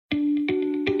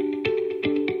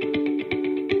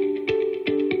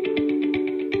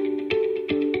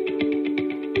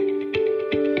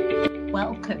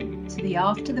Welcome to the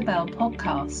After the Bell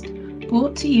podcast,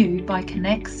 brought to you by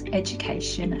Connect's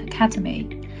Education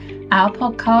Academy. Our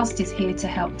podcast is here to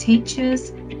help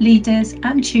teachers, leaders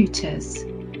and tutors.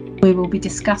 We will be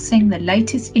discussing the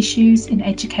latest issues in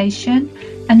education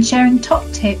and sharing top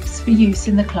tips for use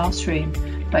in the classroom,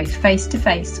 both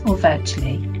face-to-face or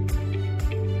virtually.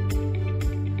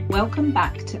 Welcome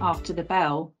back to After the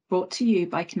Bell, brought to you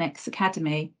by Connect's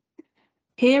Academy.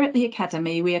 Here at the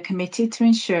Academy, we are committed to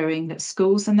ensuring that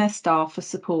schools and their staff are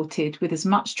supported with as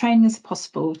much training as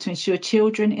possible to ensure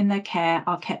children in their care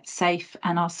are kept safe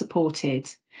and are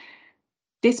supported.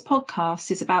 This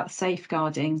podcast is about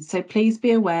safeguarding, so please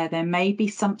be aware there may be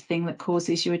something that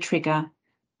causes you a trigger.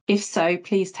 If so,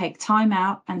 please take time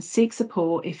out and seek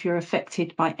support if you're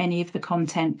affected by any of the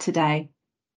content today.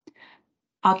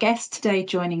 Our guest today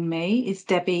joining me is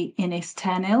Debbie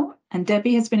Innes-Turnhill, and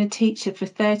Debbie has been a teacher for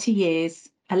 30 years,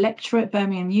 a lecturer at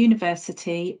Birmingham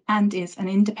University, and is an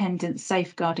independent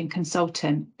safeguarding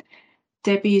consultant.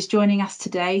 Debbie is joining us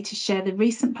today to share the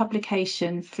recent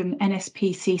publication from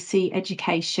NSPCC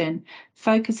Education,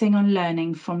 focusing on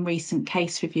learning from recent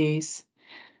case reviews.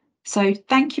 So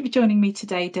thank you for joining me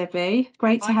today, Debbie.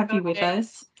 Great to have you with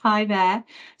us. Hi there.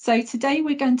 So today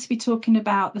we're going to be talking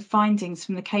about the findings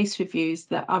from the case reviews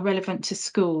that are relevant to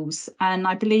schools. And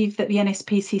I believe that the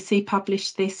NSPCC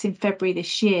published this in February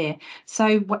this year.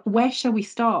 So where shall we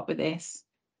start with this?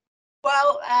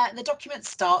 Well, the document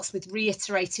starts with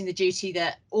reiterating the duty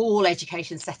that all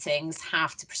education settings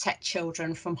have to protect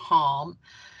children from harm.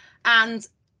 And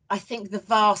I think the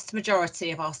vast majority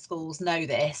of our schools know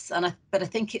this, but I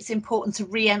think it's important to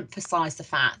re-emphasise the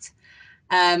fact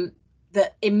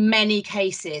that in many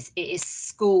cases it is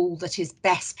school that is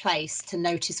best placed to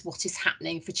notice what is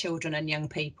happening for children and young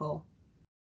people.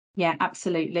 Yeah,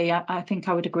 absolutely. I think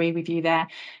I would agree with you there.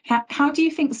 How do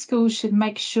you think schools should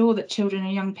make sure that children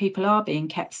and young people are being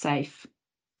kept safe?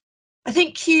 I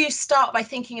think you start by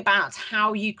thinking about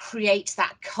how you create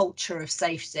that culture of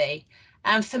safety.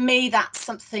 And for me, that's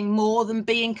something more than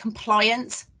being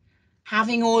compliant.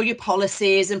 Having all your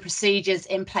policies and procedures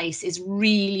in place is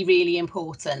really, really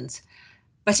important.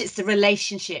 But it's the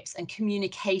relationships and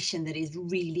communication that is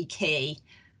really key.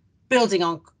 Building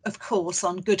on, of course,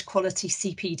 on good quality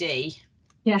CPD.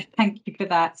 Yeah, thank you for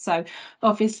that. So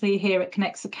obviously here at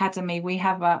Connect's Academy, we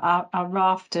have a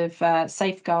raft of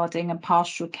safeguarding and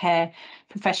pastoral care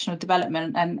professional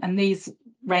development, and these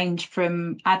range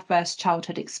from adverse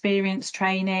childhood experience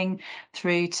training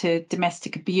through to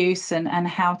domestic abuse and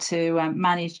how to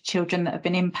manage children that have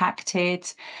been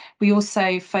impacted. We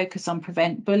also focus on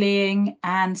prevent bullying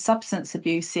and substance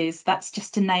abuses. That's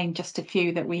just to name just a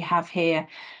few that we have here.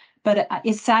 But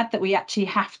it's sad that we actually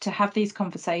have to have these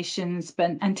conversations,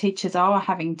 and teachers are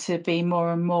having to be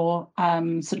more and more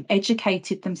sort of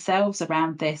educated themselves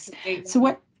around this. So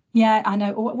I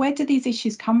know, where do these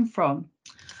issues come from?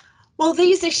 Well,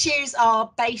 these issues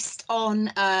are based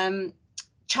on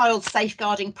child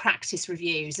safeguarding practice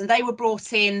reviews, and they were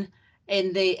brought in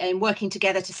working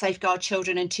together to safeguard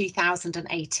children in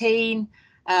 2018.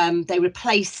 They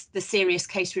replaced the serious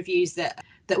case reviews that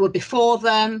were before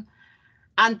them.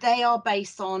 And they are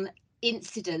based on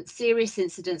serious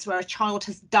incidents where a child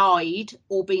has died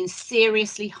or been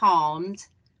seriously harmed,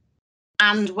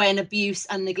 and when abuse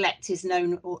and neglect is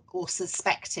known or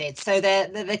suspected. So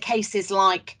they're cases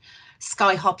like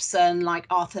Skye Hobson, like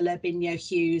Arthur Labinio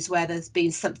Hughes, where there's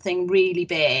been something really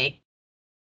big.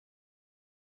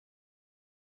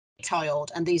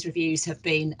 Child, and these reviews have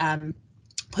been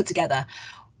put together.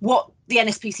 What the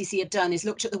NSPCC have done is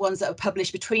looked at the ones that were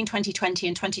published between 2020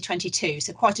 and 2022,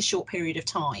 so quite a short period of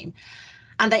time.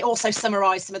 And they also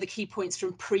summarised some of the key points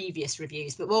from previous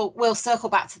reviews, but we'll circle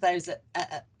back to those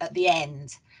at the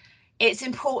end. It's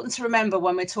important to remember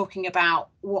when we're talking about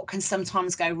what can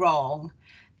sometimes go wrong,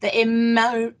 that in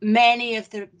many of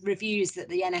the reviews that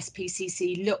the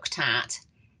NSPCC looked at,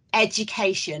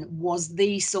 education was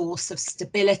the source of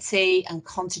stability and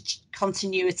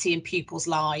continuity in pupils'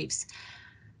 lives.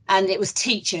 And it was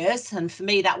teachers, and for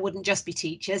me that wouldn't just be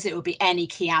teachers, it would be any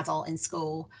key adult in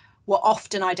school, were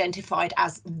often identified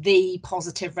as the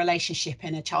positive relationship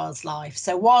in a child's life.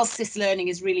 So whilst this learning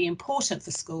is really important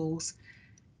for schools,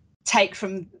 take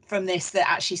from this that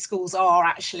actually schools are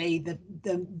actually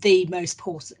the most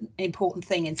important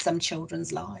thing in some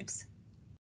children's lives.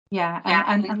 Yeah,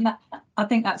 and that, I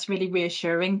think that's really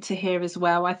reassuring to hear as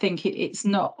well. I think it's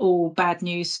not all bad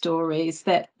news stories,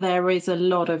 that there is a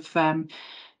lot of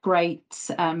great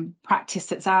practice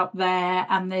that's out there,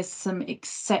 and there's some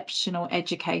exceptional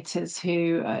educators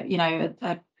who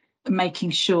are making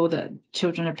sure that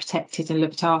children are protected and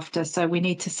looked after. So we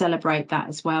need to celebrate that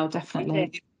as well,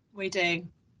 definitely. We do.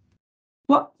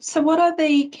 What are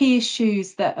the key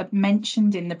issues that are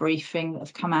mentioned in the briefing that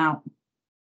have come out?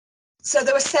 So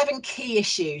there were 7 key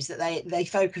issues that they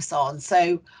focus on.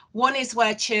 So one is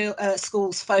where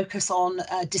schools focus on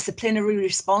a disciplinary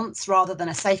response rather than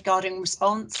a safeguarding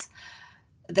response.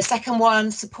 The second one,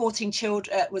 supporting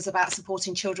children, was about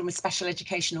supporting children with special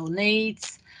educational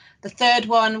needs. The third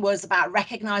one was about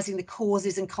recognising the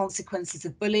causes and consequences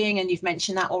of bullying, and you've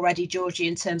mentioned that already, Georgie,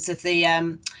 in terms of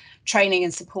the training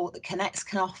and support that Connects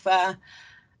can offer.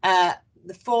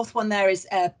 The fourth one there is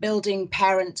building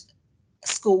parent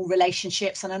school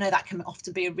relationships, and I know that can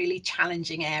often be a really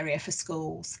challenging area for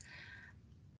schools.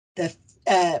 The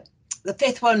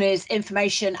fifth one is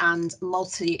information and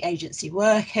multi-agency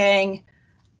working.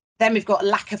 Then we've got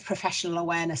lack of professional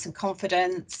awareness and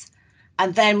confidence,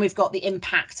 and then we've got the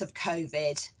impact of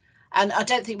COVID. And I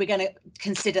don't think we're going to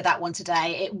consider that one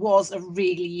today. It was a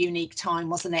really unique time,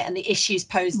 wasn't it? And the issues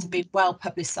posed have been well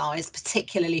publicised,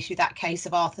 particularly through that case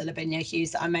of Arthur Lavinia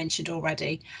Hughes that I mentioned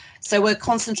already. So we'll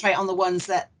concentrate on the ones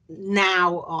that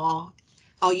now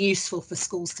are useful for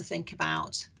schools to think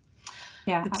about.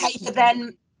 Yeah, the absolutely. paper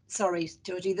then, sorry,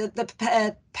 Georgie,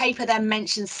 the paper then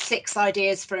mentions 6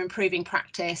 ideas for improving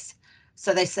practice.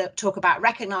 So they talk about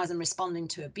recognising and responding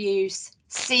to abuse,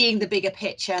 seeing the bigger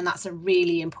picture, and that's a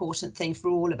really important thing for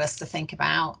all of us to think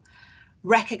about.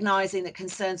 Recognising that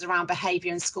concerns around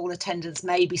behaviour and school attendance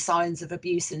may be signs of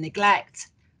abuse and neglect,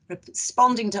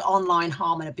 responding to online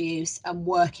harm and abuse, and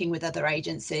working with other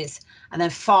agencies. And then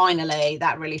finally,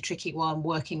 that really tricky one,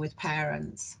 working with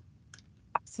parents.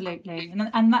 Absolutely,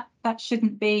 and that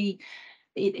shouldn't be.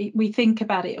 We think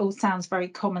about it, all sounds very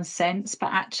common sense,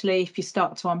 but actually if you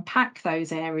start to unpack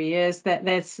those areas, that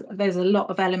there's a lot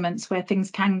of elements where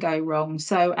things can go wrong.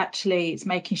 So actually it's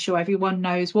making sure everyone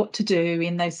knows what to do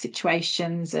in those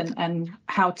situations and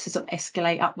how to sort of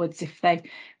escalate upwards if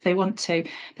they want to.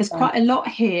 There's quite a lot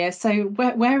here, so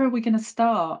where are we going to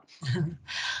start?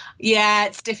 Yeah,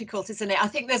 it's difficult, isn't it? I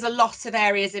think there's a lot of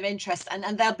areas of interest,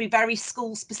 and they'll be very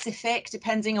school specific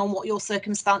depending on what your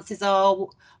circumstances are,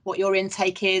 what your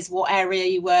intake is, what area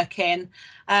you work in.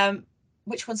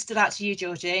 Which one stood out to you,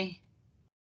 Georgie?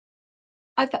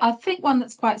 I think one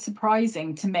that's quite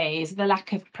surprising to me is the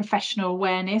lack of professional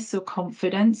awareness or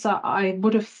confidence. I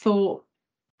would have thought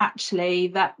actually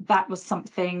that was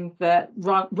something that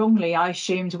wrongly I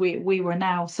assumed we were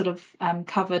now sort of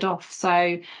covered off.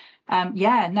 So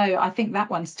yeah, no, I think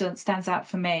that one stands out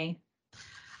for me.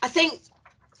 I think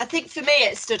for me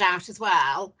it stood out as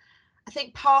well. I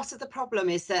think part of the problem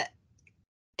is that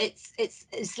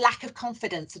it's lack of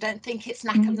confidence. I don't think it's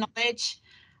lack of knowledge.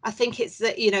 I think it's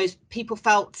that, you know, people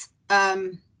felt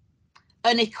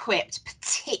unequipped,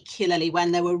 particularly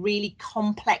when there were really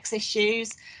complex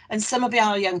issues. And some of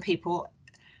our young people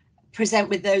present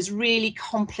with those really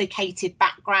complicated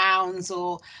backgrounds.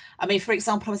 Or, I mean, for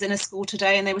example, I was in a school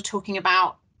today and they were talking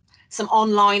about some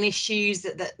online issues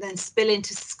that then spill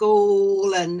into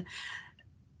school, and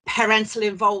parental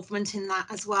involvement in that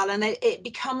as well. And it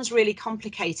becomes really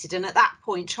complicated. And at that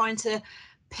point, trying to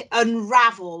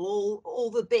unravel all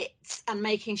the bits and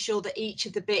making sure that each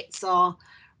of the bits are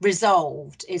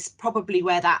resolved is probably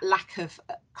where that lack of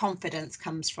confidence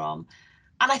comes from.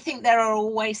 And I think there are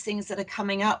always things that are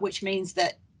coming up, which means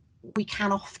that we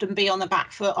can often be on the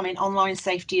back foot. I mean, online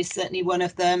safety is certainly one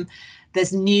of them.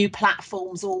 There's new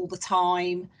platforms all the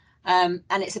time, and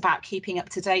it's about keeping up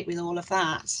to date with all of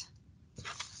that.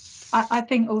 I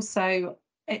think also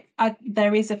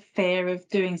there is a fear of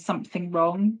doing something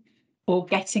wrong or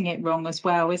getting it wrong as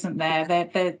well, isn't there?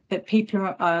 That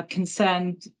people are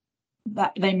concerned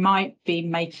that they might be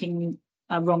making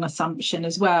a wrong assumption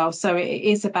as well. So it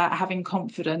is about having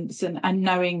confidence and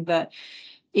knowing that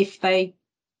if they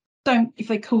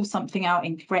call something out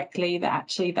incorrectly, that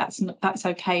actually that's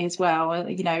okay as well.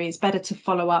 You know, it's better to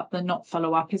follow up than not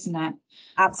follow up, isn't it?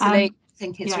 Absolutely. I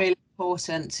think it's really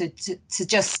important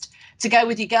to go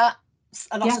with your gut.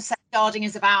 A lot of safeguarding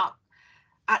is about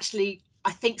actually,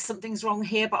 I think something's wrong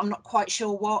here, but I'm not quite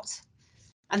sure what.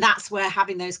 And that's where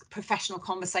having those professional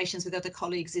conversations with other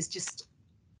colleagues is just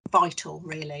vital,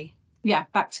 really. Yeah,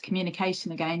 back to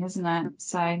communication again, isn't it?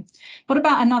 So what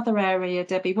about another area,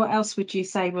 Debbie? What else would you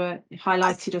say were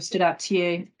highlighted or stood out to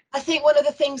you? I think one of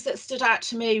the things that stood out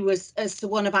to me was the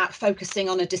one about focusing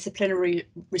on a disciplinary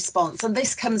response. And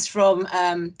this comes from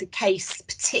the case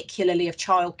particularly of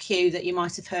Child Q that you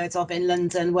might have heard of in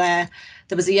London, where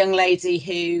there was a young lady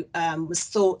who was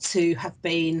thought to have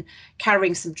been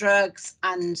carrying some drugs,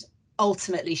 and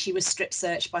ultimately she was strip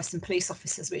searched by some police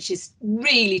officers, which is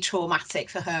really traumatic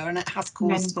for her, and it has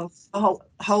caused a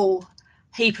whole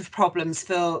heap of problems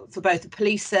for both the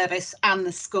police service and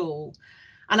the school.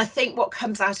 And I think what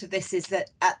comes out of this is that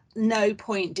at no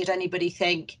point did anybody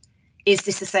think, is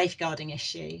this a safeguarding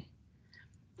issue?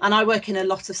 And I work in a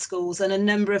lot of schools, and a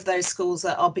number of those schools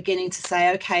are beginning to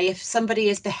say, OK, if somebody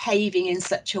is behaving in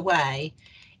such a way,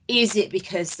 is it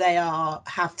because they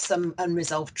have some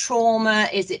unresolved trauma?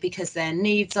 Is it because their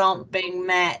needs aren't being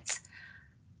met?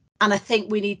 And I think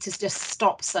we need to just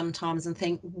stop sometimes and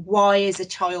think, why is a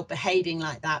child behaving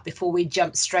like that, before we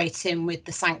jump straight in with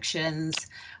the sanctions,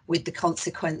 with the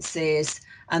consequences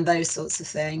and those sorts of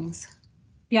things.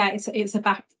 Yeah, it's a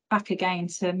back again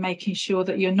to making sure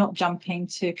that you're not jumping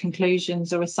to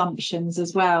conclusions or assumptions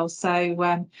as well. So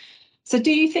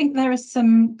do you think there are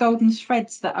some golden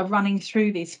threads that are running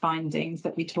through these findings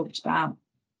that we talked about?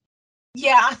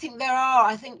 Yeah, I think there are.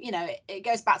 I think, it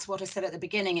goes back to what I said at the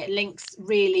beginning. It links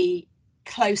really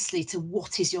closely to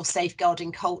what is your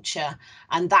safeguarding culture,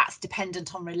 and that's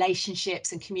dependent on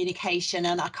relationships and communication.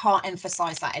 And I can't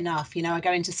emphasize that enough. I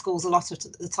go into schools a lot of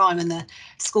the time, and the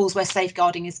schools where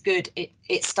safeguarding is good,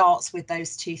 it starts with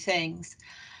those two things.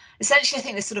 Essentially, I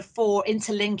think there's sort of 4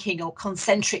 interlinking or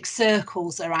concentric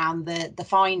circles around the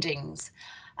findings.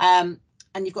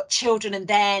 And you've got children and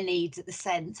their needs at the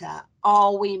centre.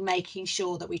 Are we making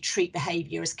sure that we treat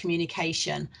behaviour as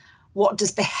communication? What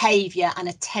does behaviour and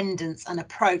attendance and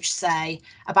approach say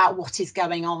about what is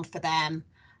going on for them?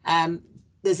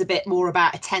 There's a bit more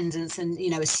about attendance and,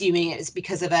 assuming it's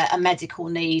because of a medical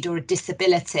need or a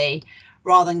disability,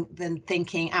 rather than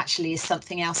thinking actually is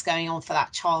something else going on for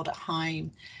that child at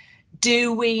home.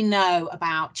 Do we know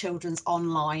about children's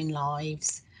online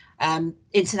lives?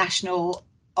 International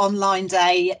Online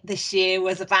Day this year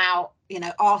was about,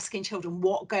 asking children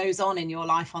what goes on in your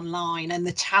life online and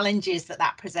the challenges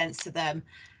that presents to them.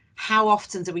 How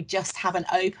often do we just have an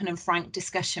open and frank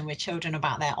discussion with children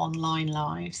about their online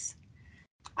lives?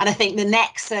 And I think the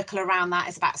next circle around that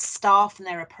is about staff and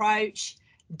their approach.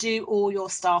 Do all your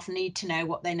staff need to know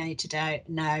what they need to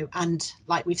know? And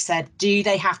like we've said, do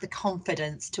they have the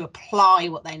confidence to apply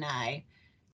what they know,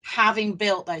 having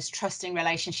built those trusting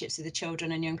relationships with the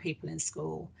children and young people in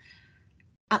school?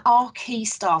 And are key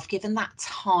staff given that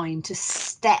time to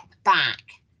step back,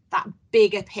 that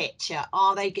bigger picture?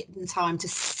 Are they getting time to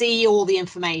see all the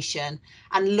information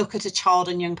and look at a child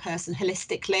and young person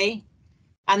holistically?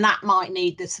 And that might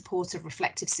need the support of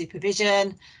reflective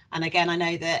supervision. And again, I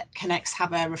know that Connects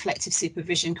have a reflective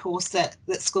supervision course that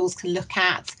schools can look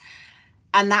at.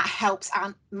 And that helps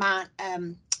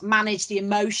manage the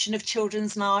emotion of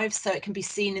children's lives, so it can be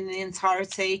seen in the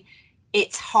entirety.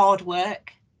 It's hard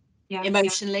work,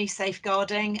 emotionally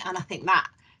safeguarding. And I think that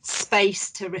space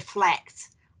to reflect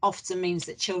often means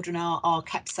that children are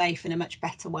kept safe in a much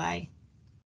better way.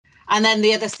 And then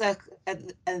the other circle,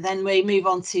 and then we move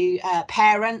on to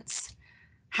parents.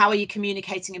 How are you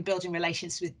communicating and building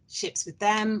relationships with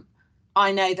them?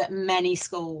 I know that many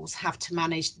schools have to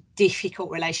manage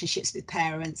difficult relationships with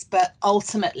parents, but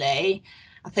ultimately,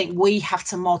 I think we have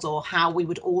to model how we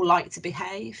would all like to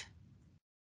behave.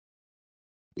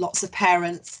 Lots of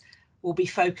parents will be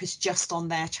focused just on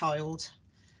their child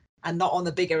and not on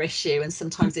the bigger issue. And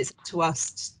sometimes it's up to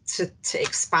us to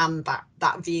expand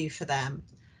that view for them.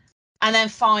 And then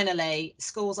finally,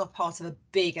 schools are part of a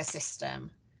bigger system.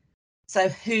 So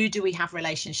who do we have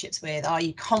relationships with? Are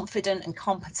you confident and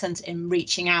competent in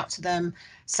reaching out to them?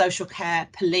 Social care,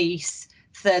 police,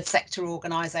 third sector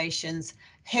organisations.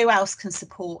 Who else can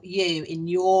support you in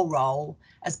your role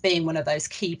as being one of those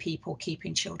key people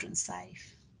keeping children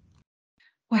safe?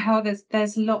 Wow,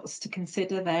 there's lots to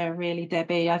consider there, really,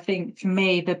 Debbie. I think for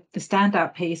me, the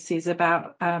standout piece is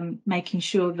about making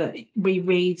sure that we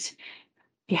read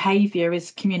behaviour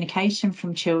as communication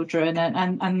from children,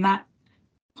 and that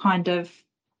kind of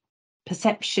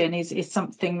perception is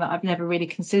something that I've never really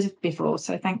considered before.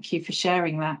 So thank you for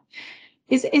sharing that.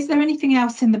 Is there anything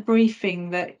else in the briefing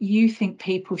that you think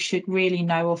people should really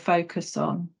know or focus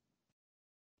on?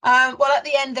 Well, at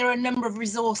the end, there are a number of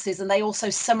resources, and they also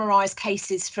summarise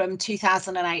cases from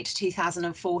 2008 to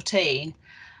 2014.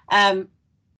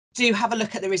 Do have a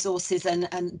look at the resources and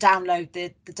download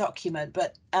the document.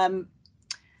 But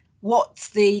what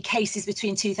the cases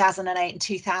between 2008 and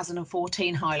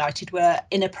 2014 highlighted were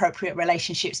inappropriate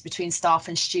relationships between staff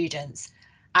and students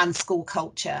and school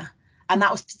culture. And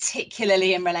that was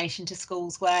particularly in relation to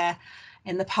schools where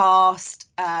in the past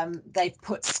they've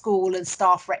put school and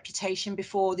staff reputation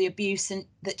before the abuse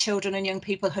that children and young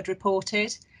people had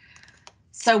reported.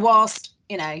 So whilst,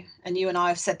 and you and I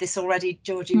have said this already,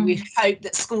 Georgie, we hope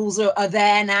that schools are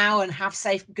there now and have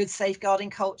good safeguarding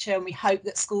culture, and we hope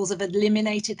that schools have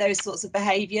eliminated those sorts of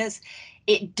behaviours.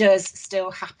 It does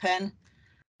still happen.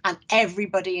 and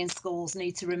everybody in schools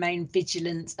need to remain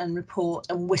vigilant and report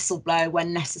and whistleblow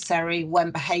when necessary,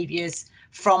 when behaviours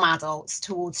from adults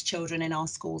towards children in our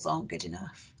schools aren't good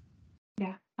enough.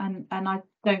 Yeah, and I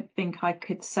don't think I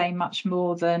could say much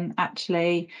more than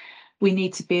actually we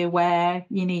need to be aware.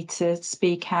 You need to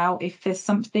speak out. If there's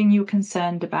something you're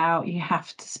concerned about, you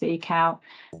have to speak out.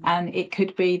 And it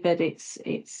could be that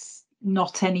it's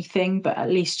not anything, but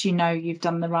at least you know you've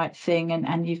done the right thing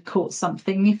and you've caught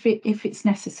something if it's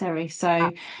necessary.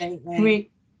 So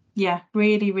really,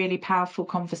 really powerful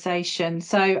conversation.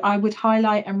 So I would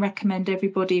highlight and recommend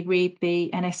everybody read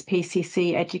the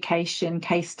NSPCC Education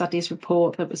Case Studies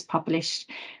report that was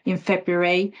published in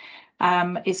February.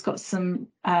 It's got some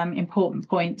important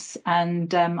points,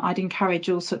 and I'd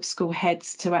encourage all sorts of school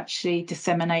heads to actually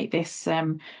disseminate this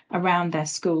around their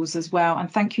schools as well.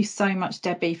 And thank you so much,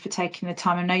 Debbie, for taking the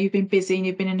time. I know you've been busy and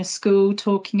you've been in a school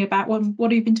talking about what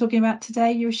have you been talking about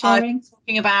today? You were sharing? I'm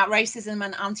talking about racism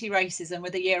and anti-racism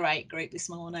with a Year 8 group this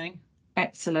morning.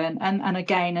 Excellent. And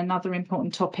again, another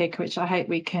important topic, which I hope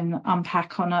we can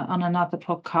unpack on another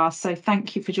podcast. So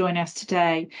thank you for joining us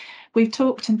today. We've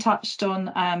talked and touched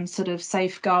on sort of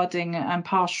safeguarding and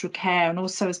pastoral care. And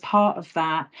also as part of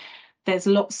that, there's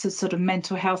lots of sort of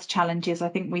mental health challenges. I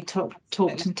think we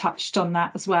talked and touched on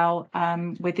that as well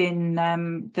within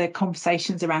the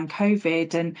conversations around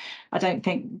COVID. And I don't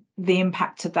think the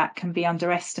impact of that can be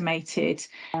underestimated.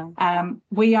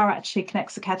 We are actually,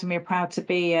 Connects Academy, are proud to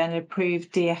be an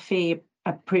approved DFE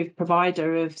approved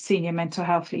provider of senior mental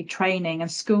health lead training,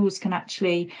 and schools can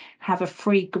actually have a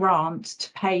free grant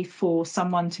to pay for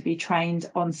someone to be trained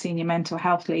on senior mental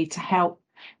health lead to help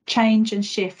change and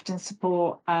shift and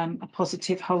support a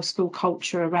positive whole school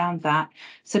culture around that.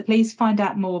 So please find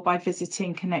out more by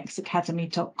visiting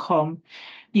connectsacademy.com.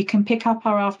 You can pick up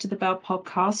our After the Bell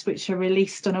podcasts, which are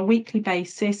released on a weekly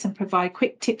basis and provide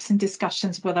quick tips and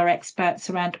discussions with our experts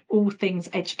around all things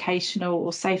educational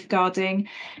or safeguarding.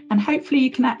 And hopefully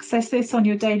you can access this on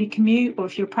your daily commute, or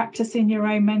if you're practicing your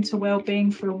own mental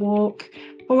well-being for a walk,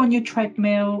 or on your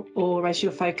treadmill, or as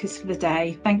your focus for the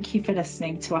day. Thank you for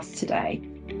listening to us today.